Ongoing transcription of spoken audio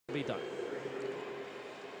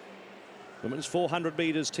Women's 400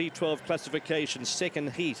 metres T12 classification,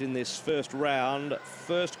 second heat in this first round.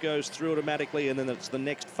 First goes through automatically, and then it's the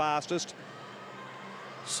next fastest.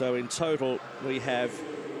 So in total, we have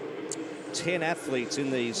 10 athletes in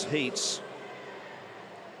these heats,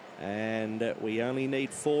 and we only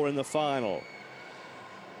need 4 in the final.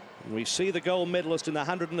 We see the gold medalist in the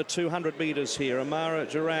 100 and the 200 metres here,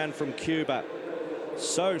 Omara from Cuba.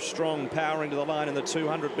 So strong, powering to the line in the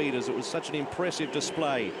 200 metres. It was such an impressive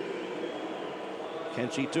display. Can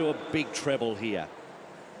she do a big treble here?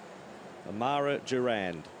 Omara,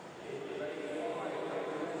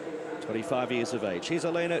 25 years of age. Here's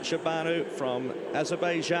Elena CHEBANU from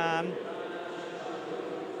Azerbaijan.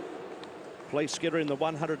 Place getter in the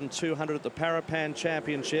 100 and 200 at the Paralympic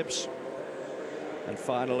Championships. And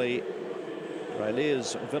finally,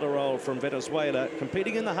 Greilyz VILLARROEL from Venezuela,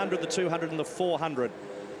 competing in the 100, the 200 and the 400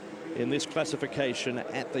 in this classification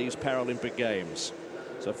at these Paralympic Games.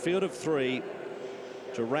 So field of 3.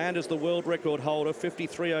 Durand is the world record holder,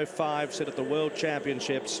 53.05 set at the World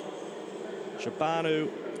Championships.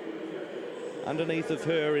 CHEBANU underneath of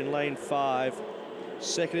her in lane 5.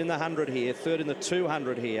 Second in the 100 here, third in the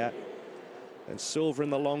 200 here. And silver in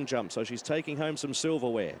the long jump, so she's taking home some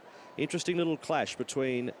silverware. Interesting little clash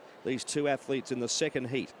between these two athletes in the second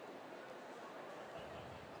heat.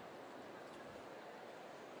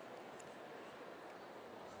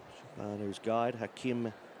 CHEBANU's guide,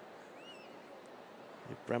 Hakim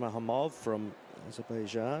Ibrahimov from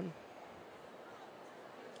Azerbaijan.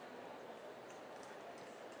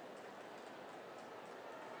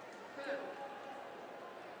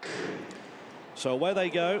 So away they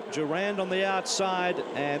go. Durand on the outside,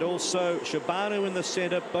 and also CHEBANU in the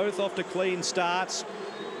centre, both off to clean starts.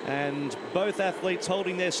 And both athletes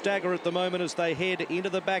holding their stagger at the moment as they head into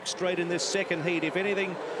the back straight in this second heat. If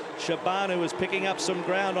anything, CHEBANU is picking up some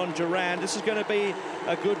ground on Durand. This is going to be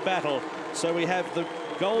a good battle. So we have the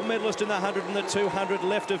gold medalist in the 100 and the 200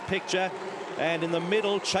 left of picture. And in the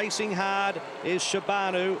middle, chasing hard, is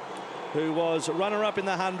CHEBANU, who was runner-up in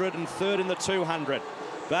the 100 and third in the 200.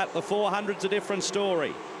 But the 400's a different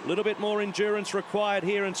story. A little bit more endurance required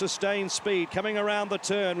here and sustained speed. Coming around the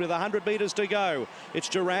turn with 100 metres to go. It's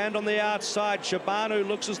Durand on the outside. CHEBANU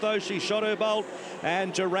looks as though she shot her bolt.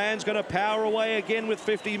 And Durand's going to power away again with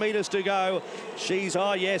 50 metres to go. She's,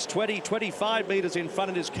 25 metres in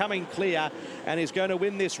front and is coming clear and is going to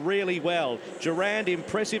win this really well. Durand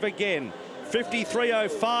impressive again.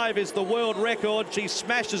 53.05 is the world record. She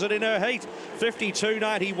smashes it in her heat.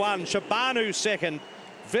 52.91. CHEBANU second.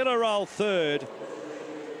 VILLARROEL third.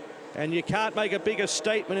 And you can't make a bigger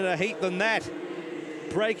statement in a heat than that.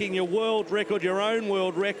 Breaking your world record, your own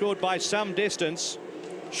world record by some distance.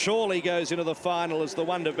 Surely goes into the final as the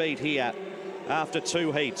one to beat here after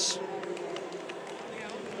 2 heats.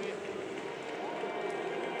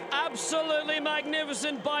 Absolutely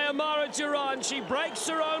magnificent by Omara Durand. She breaks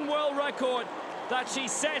her own world record that she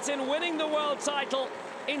set in winning the world title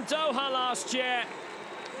in Doha last year.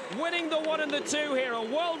 Winning the 1 and the 2 here, a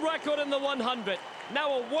world record in the 100.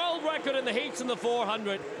 Now a world record in the heats in the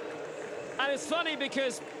 400. And it's funny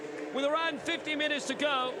because with around 50 minutes to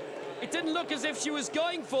go, it didn't look as if she was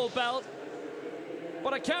going full belt.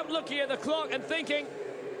 But I kept looking at the clock and thinking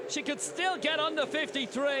she could still get under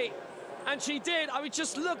 53. And she did. I mean,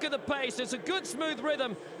 just look at the pace. It's a good, smooth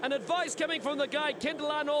rhythm. And advice coming from the guy,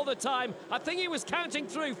 Kindelan, all the time. I think he was counting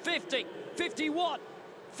through 50, 51,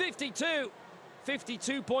 52.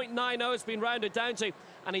 52.90 it's been rounded down to,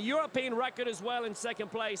 and a European record as well in second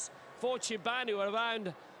place for CHEBANU,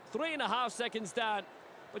 around 3.5 seconds down.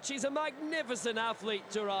 But she's a magnificent athlete,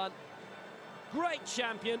 Durand. Great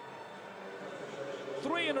champion.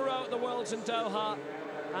 3 in a row at the Worlds in Doha,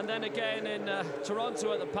 and then again in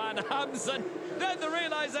Toronto at the Pan Ams, and then the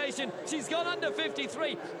realization she's gone under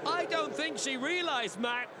 53. I don't think she realized,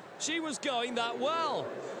 Matt, she was going that well.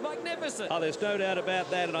 Magnificent. Oh, there's no doubt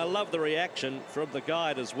about that, and I love the reaction from the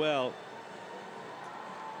guide as well.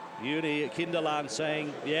 Uni Kindelan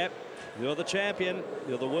saying, yep, you're the champion,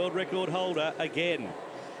 you're the world record holder again.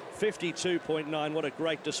 52.9, what a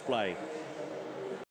great display.